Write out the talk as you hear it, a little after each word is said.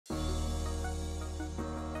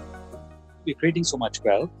we're creating so much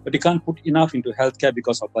wealth, but we can't put enough into healthcare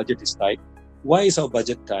because our budget is tight. Why is our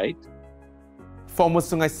budget tight? Former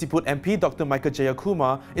Sungai Siput MP Dr Michael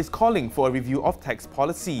Jeyakumar is calling for a review of tax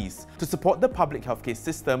policies to support the public healthcare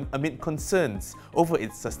system amid concerns over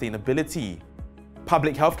its sustainability.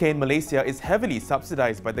 Public healthcare in Malaysia is heavily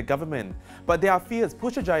subsidized by the government, but there are fears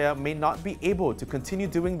Putrajaya may not be able to continue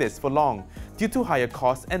doing this for long due to higher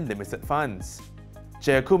costs and limited funds.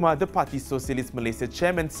 Jeyakumar, the Parti Sosialis Malaysia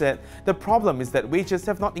chairman, said the problem is that wages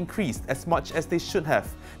have not increased as much as they should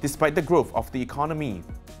have, despite the growth of the economy.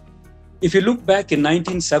 If you look back in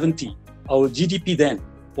 1970, our GDP then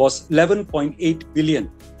was 11.8 billion.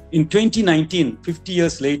 In 2019, 50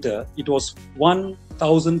 years later, it was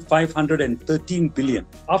 1,513 billion.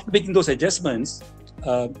 After making those adjustments,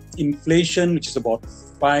 inflation, which is about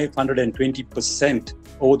 520%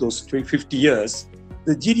 over those 50 years,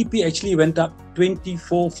 the GDP actually went up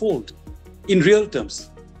 24-fold in real terms.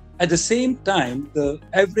 At the same time, the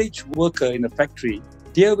average worker in a factory,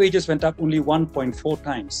 their wages went up only 1.4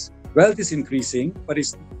 times. Wealth is increasing, but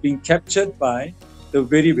it's being captured by the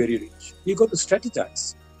very, very rich. You've got to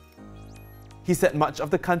strategize. He said much of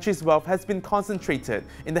the country's wealth has been concentrated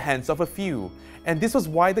in the hands of a few, and this was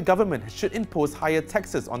why the government should impose higher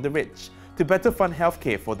taxes on the rich to better fund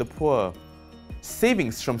healthcare for the poor.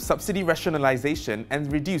 Savings from subsidy rationalization and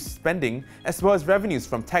reduced spending, as well as revenues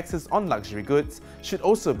from taxes on luxury goods, should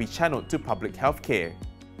also be channeled to public healthcare.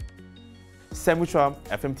 Sam Muchwa,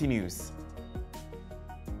 FMT News.